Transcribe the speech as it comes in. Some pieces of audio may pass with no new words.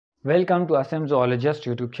Welcome to Asim Zoologist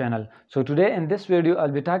YouTube channel. So today in this video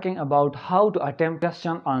I'll be talking about how to attempt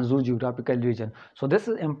question on zoogeographical region. So this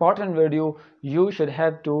is important video. You should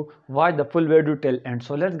have to watch the full video till end.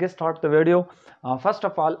 So let's get start the video. First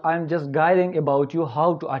of all, I'm just guiding about you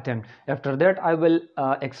how to attempt. After that I will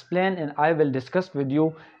explain and I will discuss with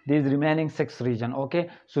you these remaining 6 region. Okay,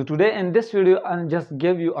 so today in this video I'll just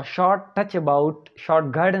give you a short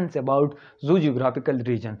guidance about zoogeographical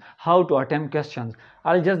region, how to attempt questions.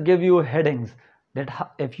 I'll just give you headings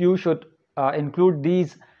that if you should include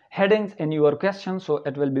these headings in your question, so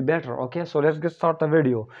it will be better. Okay, so let's get start the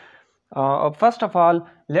video. First of all,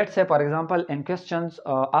 let's say for example in questions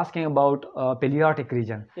asking about paleotic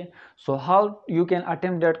region. Okay, so how you can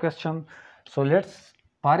attempt that question? So let's,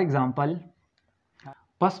 for example,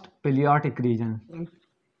 first paleotic region.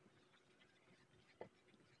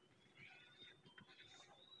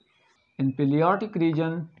 In paleotic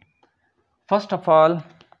region, first of all,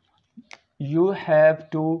 you have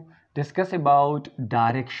to discuss about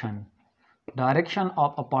direction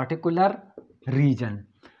of a particular region.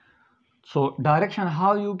 So direction,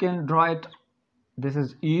 how you can draw it? This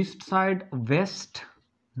is east side, west,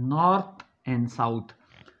 north and south.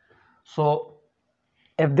 So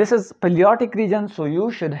if this is paleotic region, so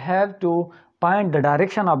you should have to find the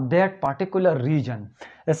direction of that particular region.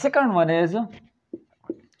 The second one is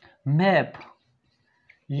map.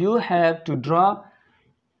 You have to draw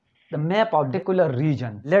the map of particular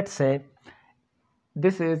region. Let's say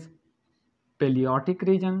this is paleotic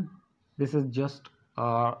region. This is just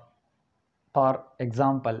for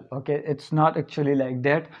example. Okay, it's not actually like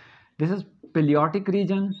that. This is paleotic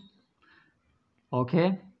region.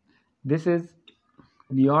 Okay, this is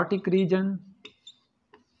Neotic region.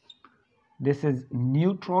 This is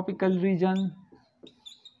new tropical region.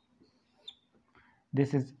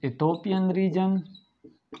 This is Ethiopian region.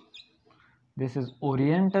 This is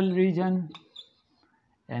Oriental region,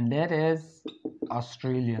 and that is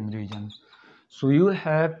Australian region. So you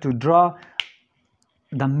have to draw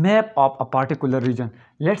the map of a particular region.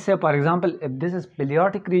 Let's say for example if this is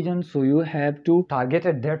paleotic region, so you have to target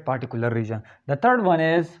at that particular region. The third one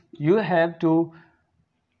is you have to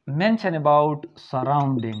mention about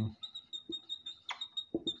surroundings.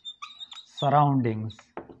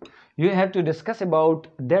 You have to discuss about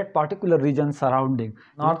that particular region surrounding.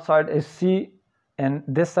 North side is sea and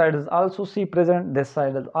this side is also sea present, this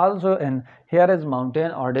side is also, and here is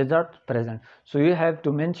mountain or desert present. So you have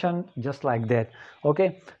to mention just like that.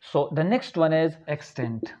 Okay, so the next one is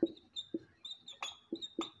extent.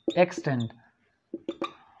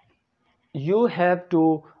 You have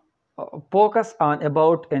to focus on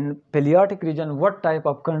about in paleotic region what type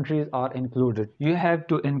of countries are included. You have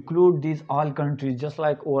to include these all countries, just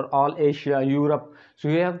like over all Asia, Europe. So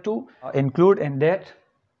you have to include in that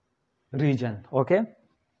region. Okay,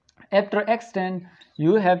 after extent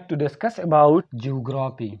you have to discuss about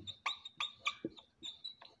geography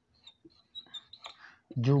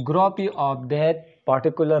of that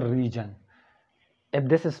particular region. If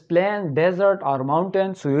this is plain, desert or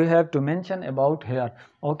mountain, so you have to mention about here.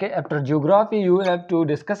 Okay, after geography you have to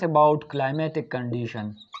discuss about climatic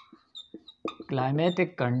condition.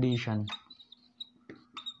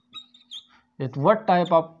 That what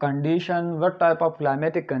type of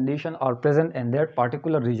climatic condition are present in that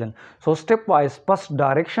particular region. So stepwise, first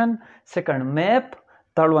direction, second map,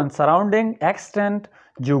 third one surrounding, extent,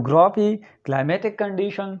 geography, climatic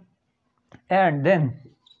condition, and then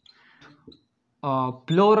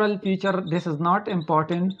plural feature. This is not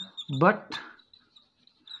important, but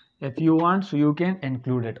if you want, so you can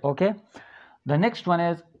include it. Okay, the next one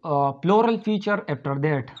is plural feature. After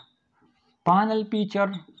that, panel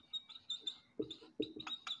feature.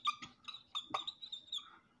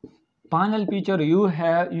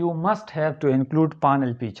 You must have to include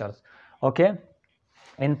panel features. Okay,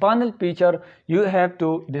 in panel feature you have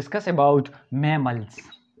to discuss about mammals.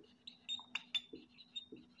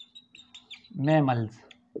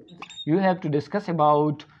 You have to discuss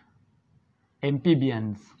about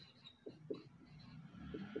amphibians.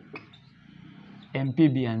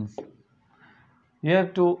 You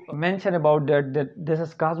have to mention about that this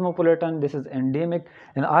is cosmopolitan, this is endemic,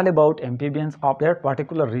 and all about amphibians of that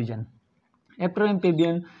particular region. After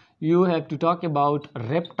amphibian you have to talk about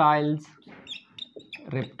reptiles,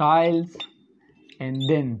 and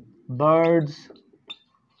then birds,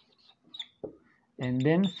 and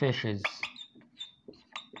then fishes.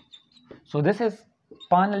 So this is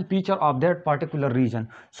panel feature of that particular region.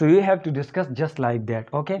 So you have to discuss just like that.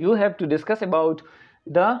 Okay, you have to discuss about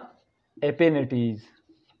the affinities.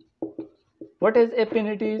 What is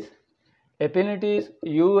affinities? affinities,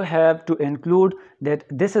 you have to include that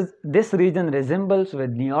this region resembles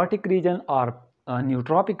with Neotic region or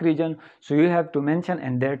Neotropic region, so you have to mention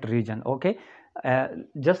in that region. Okay,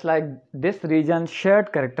 just like this region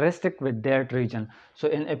shared characteristic with that region, so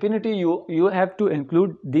in affinity you have to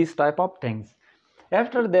include these type of things.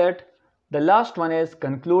 After that, the last one is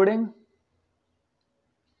concluding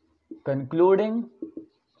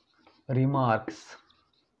remarks.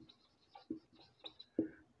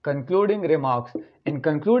 Concluding remarks. In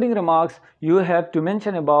concluding remarks, you have to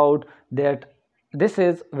mention about that this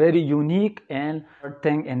is very unique and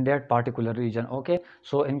thing in that particular region. Okay,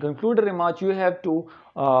 so in concluding remarks, you have to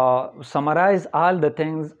summarize all the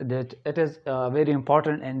things that it is very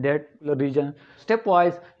important in that region.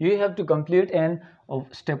 Stepwise, you have to complete in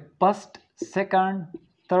step first, second,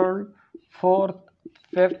 third, fourth,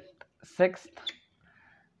 fifth, sixth,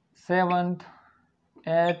 seventh,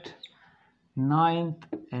 eighth, ninth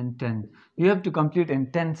and 10th. You have to complete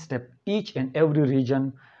in 10 steps each and every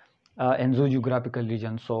region in zoogeographical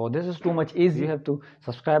region. So this is too much easy. You have to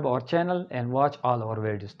subscribe our channel and watch all our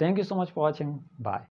videos. Thank you so much for watching. Bye.